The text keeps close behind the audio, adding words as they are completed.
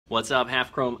What's up,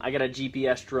 Half Chrome? I got a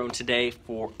GPS drone today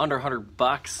for under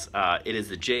 $100. It is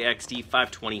the JXD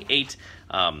 528,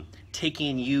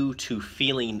 taking you to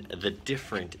feeling the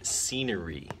different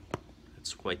scenery.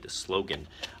 That's quite the slogan.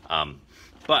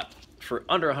 But for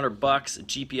under $100, a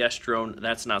GPS drone,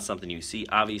 that's not something you see.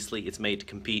 Obviously, it's made to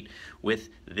compete with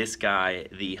this guy,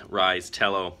 the Rise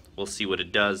Tello. We'll see what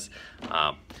it does.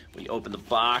 We open the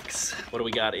box. What do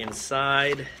we got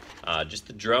inside? Just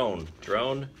the drone.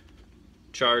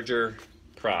 Charger,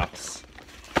 props,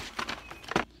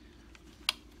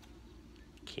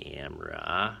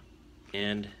 camera,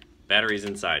 and batteries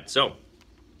inside. So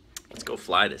let's go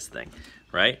fly this thing,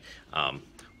 right?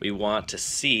 We want to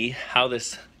see how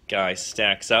this guy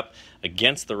stacks up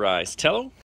against the Rise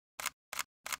Tello.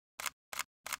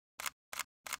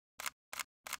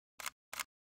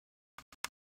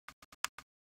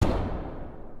 All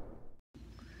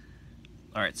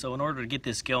right, so in order to get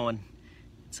this going,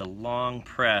 it's a long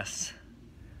press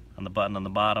on the button on the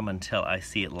bottom until I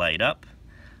see it light up.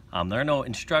 There are no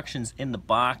instructions in the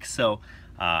box, so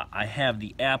I have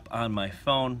the app on my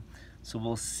phone, so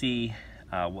we'll see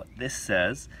what this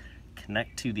says.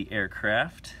 Connect to the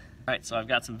aircraft. All right, so I've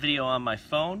got some video on my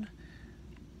phone,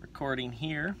 recording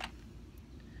here.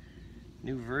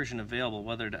 New version available,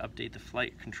 whether to update the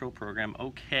flight control program.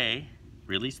 Okay,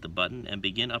 release the button and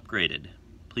begin upgraded.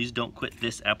 Please don't quit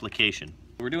this application.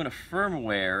 We're doing a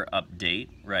firmware update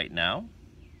right now.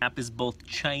 The app is both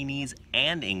Chinese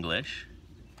and English.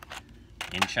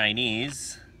 In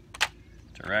Chinese,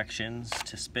 directions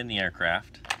to spin the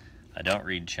aircraft. I don't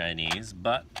read Chinese,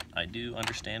 but I do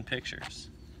understand pictures.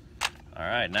 All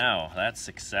right, now that's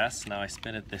success. Now I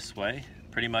spin it this way.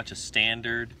 Pretty much a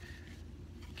standard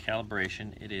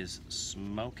calibration. It is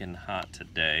smoking hot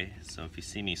today, so if you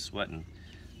see me sweating,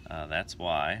 that's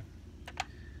why.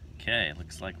 Okay,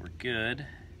 looks like we're good.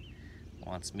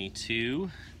 Wants me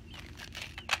to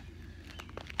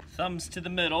thumbs to the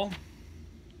middle.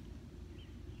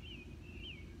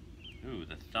 Ooh,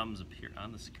 the thumbs appear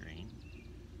on the screen.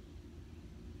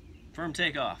 Firm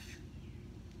takeoff.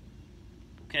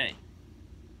 Okay.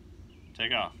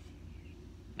 Take off.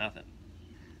 Nothing.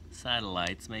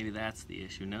 Satellites, maybe that's the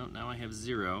issue. No, now I have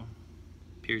 0.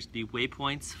 Appears to be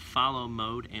waypoints, follow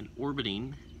mode, and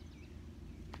orbiting.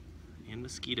 And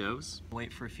mosquitoes.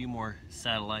 Wait for a few more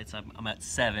satellites. I'm at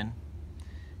 7.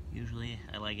 Usually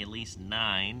I like at least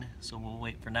 9, so we'll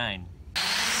wait for 9.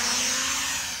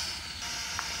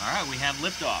 All right, we have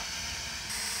liftoff.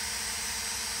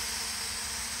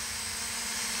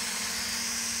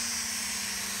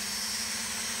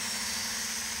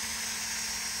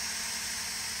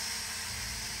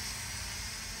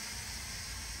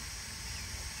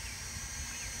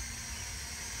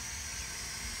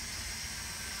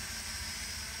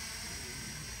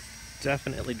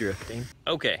 Definitely drifting.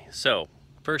 Okay, so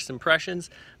first impressions,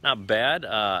 not bad.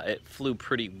 It flew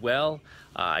pretty well.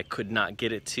 I could not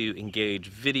get it to engage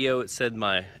video. It said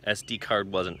my SD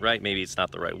card wasn't right. Maybe it's not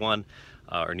the right one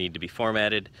or need to be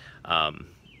formatted.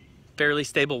 Fairly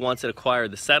stable once it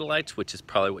acquired the satellites, which is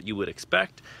probably what you would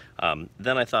expect.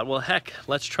 Then I thought, well, heck,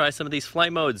 let's try some of these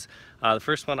flight modes. The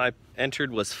first one I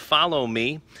entered was Follow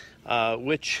Me,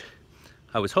 which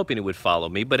I was hoping it would follow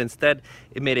me, but instead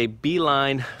it made a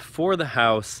beeline for the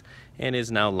house and is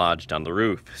now lodged on the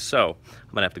roof. So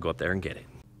I'm gonna have to go up there and get it.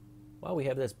 While we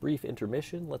have this brief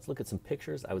intermission, let's look at some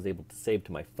pictures I was able to save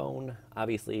to my phone.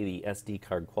 Obviously the SD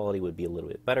card quality would be a little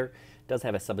bit better. It does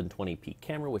have a 720p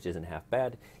camera, which isn't half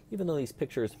bad, even though these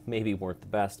pictures maybe weren't the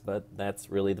best, but that's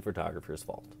really the photographer's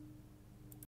fault.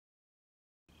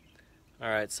 All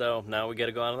right, so now we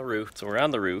gotta go on the roof. So we're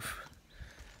on the roof.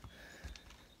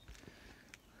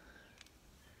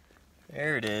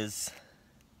 There it is.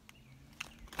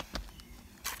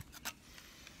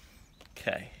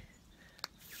 Okay.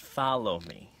 Follow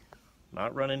me.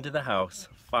 Not run into the house.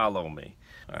 Follow me.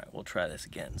 All right, we'll try this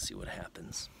again and see what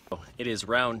happens. It is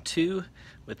round 2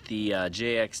 with the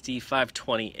JXD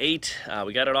 528.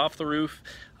 We got it off the roof.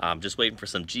 Just waiting for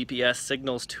some GPS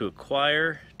signals to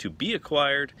be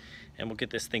acquired, and we'll get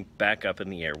this thing back up in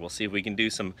the air. We'll see if we can do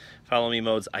some follow me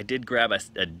modes. I did grab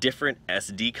a different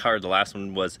SD card. The last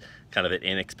one was kind of an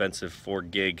inexpensive 4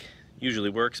 gig. Usually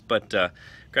works, but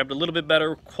grabbed a little bit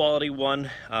better quality one.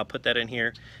 Put that in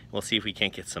here. We'll see if we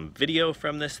can't get some video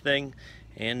from this thing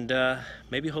and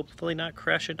maybe hopefully not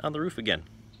crash it on the roof again.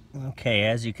 Okay,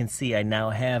 as you can see, I now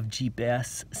have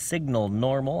GPS signal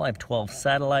normal. I have 12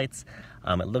 satellites.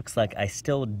 It looks like I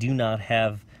still do not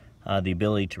have the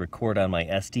ability to record on my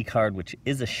SD card, which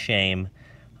is a shame,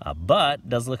 but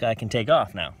does look like I can take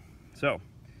off now. So,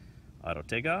 auto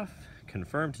takeoff,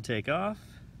 confirm to take off.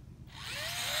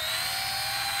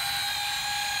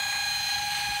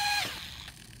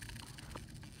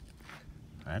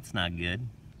 That's not good.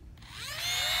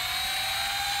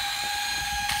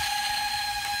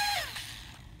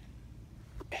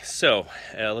 So,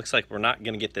 it looks like we're not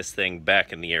going to get this thing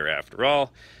back in the air after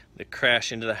all. The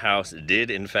crash into the house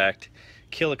did, in fact,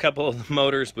 kill a couple of the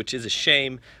motors, which is a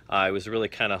shame. I was really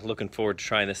kind of looking forward to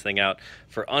trying this thing out.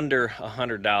 For under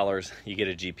 $100, you get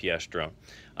a GPS drone.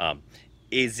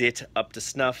 Is it up to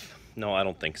snuff? No, I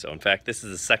don't think so. In fact, this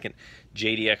is the second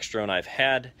JDX drone I've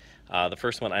had. The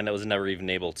first one I was never even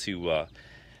able to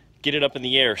get it up in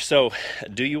the air. So,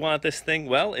 do you want this thing?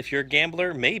 Well, if you're a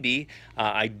gambler, maybe.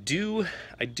 I do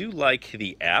like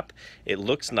the app. It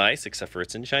looks nice, except for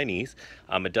it's in Chinese.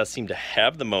 It does seem to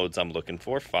have the modes I'm looking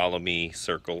for: follow me,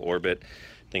 circle, orbit,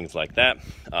 things like that.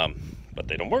 But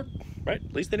they don't work, right?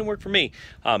 At least they didn't work for me.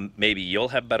 Maybe you'll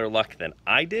have better luck than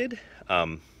I did.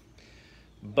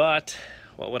 But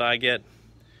what would I get?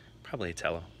 Probably a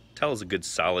Tello. Tello's a good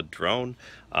solid drone.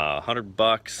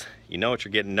 $100. You know what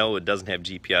you're getting. No, it doesn't have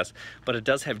GPS, but it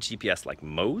does have GPS-like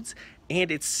modes,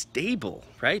 and it's stable,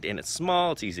 right? And it's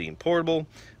small, it's easy and portable.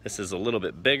 This is a little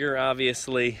bit bigger,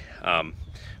 obviously.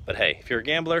 But hey, if you're a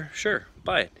gambler, sure,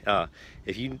 buy it.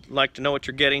 If you like to know what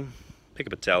you're getting, pick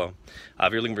up a Tello.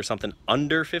 If you're looking for something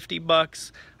under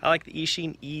 $50, I like the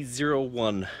Eachine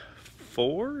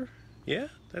E014. Yeah,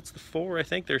 that's the 4. I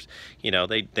think there's, you know,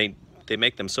 they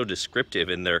make them so descriptive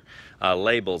in their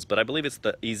labels, but I believe it's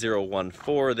the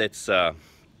E014 that's the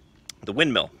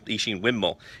windmill. The Eachine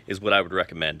windmill is what I would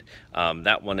recommend.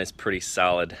 That one is pretty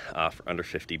solid for under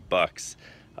 $50.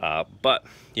 But,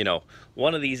 you know,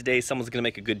 one of these days someone's going to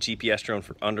make a good GPS drone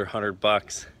for under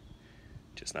 $100.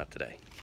 Just not today.